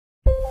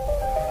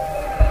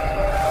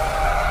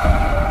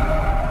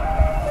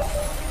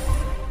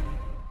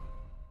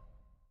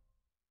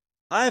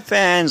Hi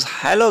fans,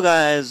 hello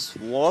guys,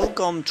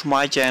 welcome to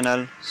my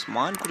channel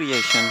Usman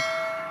Creation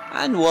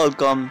and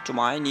welcome to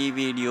my new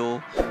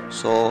video.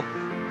 So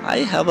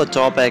I have a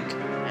topic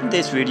in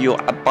this video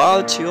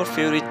about your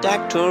favorite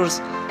actors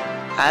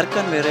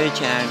Erkan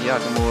Meriç and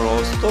Yagmur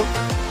ozturk,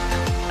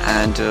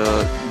 and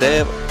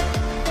they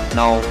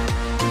now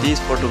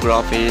these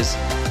photographies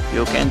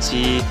you can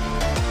see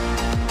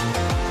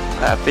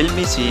a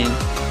filmy scene,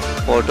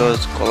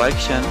 photos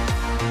collection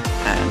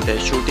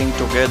and shooting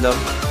together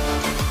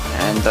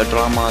and the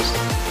dramas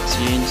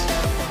scenes,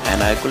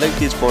 and I collect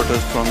these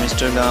photos from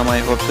Instagram. I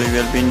hope so you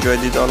will be enjoy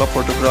these all of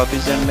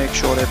photographies, and make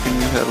sure if you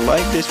new here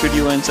like this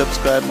video and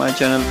subscribe my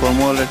channel for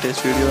more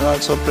latest video, and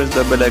also press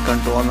the bell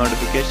icon to all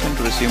notification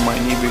to receive my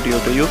new video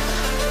to you,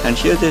 and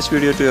share this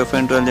video to your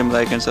friend. Tell them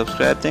like and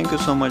subscribe. Thank you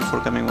so much for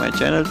coming my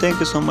channel. Thank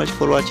you so much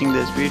for watching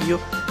this video,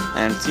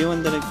 and see you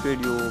in the next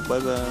video. Bye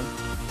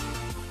bye.